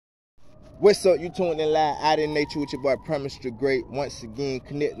What's up? You tuned in live out in nature with your boy Promise the Great. Once again,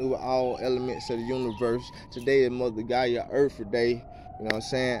 connecting with all elements of the universe. Today is Mother Gaia Earth Day. You know what I'm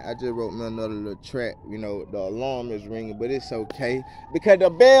saying? I just wrote me another little track. You know, the alarm is ringing, but it's okay. Because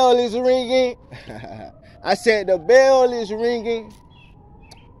the bell is ringing. I said the bell is ringing.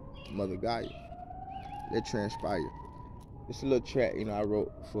 Mother Gaia, let transpire. It's a little track, you know, I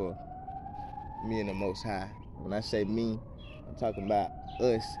wrote for me and the Most High. When I say me, I'm talking about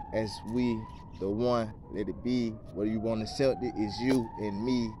us as we, the one, let it be. Whether you want to accept it, is you and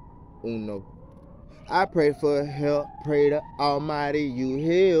me, uno. I pray for help, pray to Almighty, you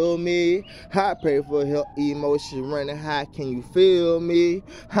heal me. I pray for help, emotions running high, can you feel me?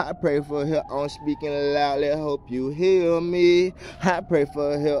 I pray for help, I'm speaking loudly, hope you heal me. I pray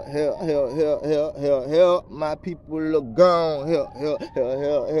for help, help, my people look gone.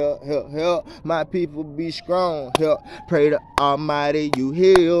 Help, my people be strong. Help, pray to Almighty, you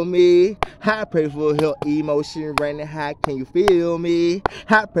heal me. I pray for help, emotions running high, can you feel me?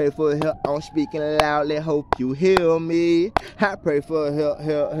 I pray for help, I'm speaking loudly, hope you heal me. I pray for help,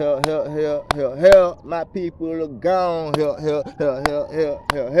 my people are gone. Help,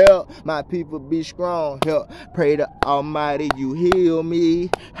 my people be strong. Help, pray to Almighty, you heal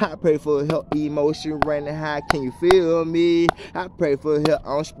me. I pray for help, emotion running high, can you feel me? I pray for help,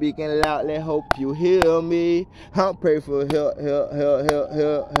 I'm speaking loudly, hope you heal me. I pray for help,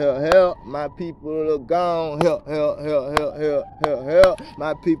 my people are gone. Help,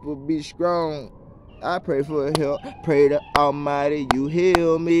 my people be strong. I pray for help, pray to Almighty, you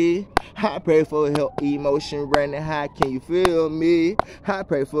heal me. I pray for help, emotion running high, can you feel me? I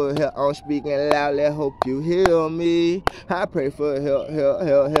pray for help, I'm speaking loudly, hope you heal me. I pray for help,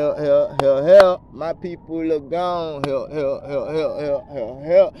 my people are gone.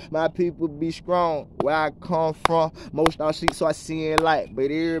 Help, my people be strong. Where I come from, most on sleep, so I see in light.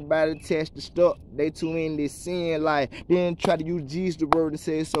 But everybody test the stuff, they too in this sin life. Then try to use Jesus the word and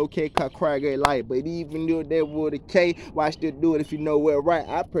say it's okay, cause cry great light. But even though that would a K, why still do it if you know where right?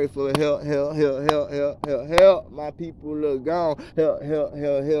 I pray for help, my people are gone. Help,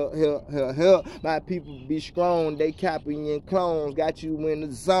 my people be strong. They copying and clones, got you in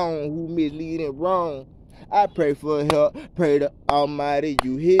the zone, who misleading wrong. I pray for help, pray to Almighty,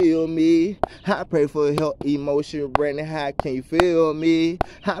 you heal me. I pray for help, emotion running high, can you feel me?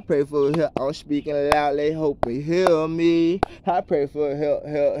 I pray for help, I'm speaking loudly, hope you heal me. I pray for help,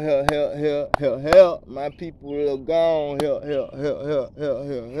 my people are gone. Help,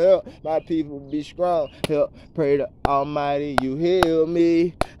 my people be strong. Help, pray to Almighty, you heal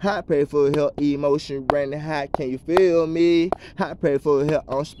me. I pray for help, emotion running high, can you feel me? I pray for help,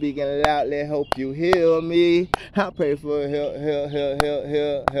 I'm speaking loudly, hope you heal me. I pray for help,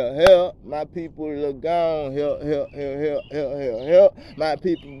 my people are gone. Help, my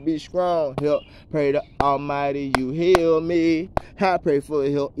people be strong. Help, pray to Almighty, you heal me. I pray for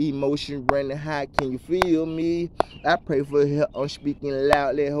help, emotion running high, can you feel me? I pray for help, I'm speaking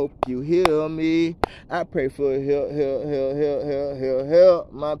loudly, hope you heal me. I pray for help,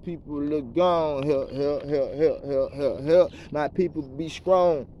 my people are gone. Help, my people be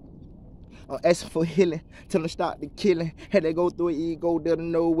strong. I'm asking for healing, tell them stop the killing. Had they go through it, ego, they'll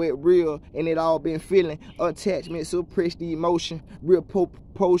know what real, and it all been feeling. Attachment, suppress the emotion, real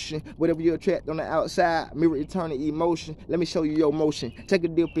potion. Whatever you attract on the outside, mirror eternal emotion. Let me show you your motion. Take a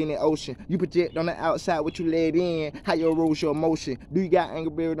dip in the ocean. You project on the outside what you let in, how you erode your emotion. Do you got anger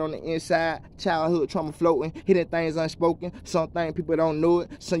buried on the inside? Childhood trauma floating, hidden things unspoken. Some things people don't know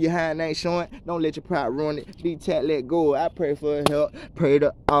it, some your hand ain't showing. Don't let your pride ruin it. Detach, let go. I pray for help, pray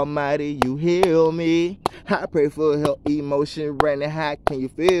to Almighty, you heal me. I pray for help, emotion running high, can you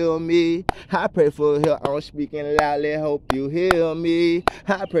feel me? I pray for help, I'm speaking loudly, hope you heal me.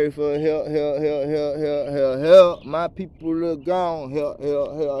 I pray for help, my people are gone. Help,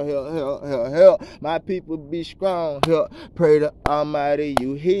 my people be strong. Help, pray to Almighty,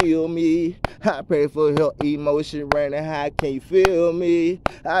 you heal me. I pray for help, emotion running high, can you feel me?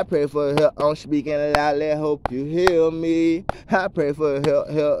 I pray for help, I'm speaking loudly, hope you heal me. I pray for help,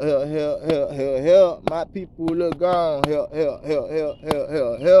 my people are gone.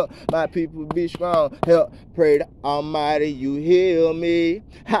 Help, my people be strong. Help, pray to Almighty, you heal me.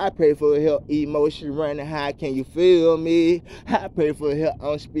 I pray for help, emotion running high, can you feel me? I pray for help,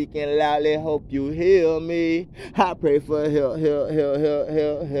 I'm speaking loudly, hope you heal me. I pray for help,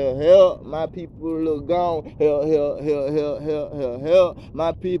 my people are gone. Help,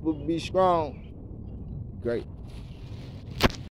 my people be strong. Great.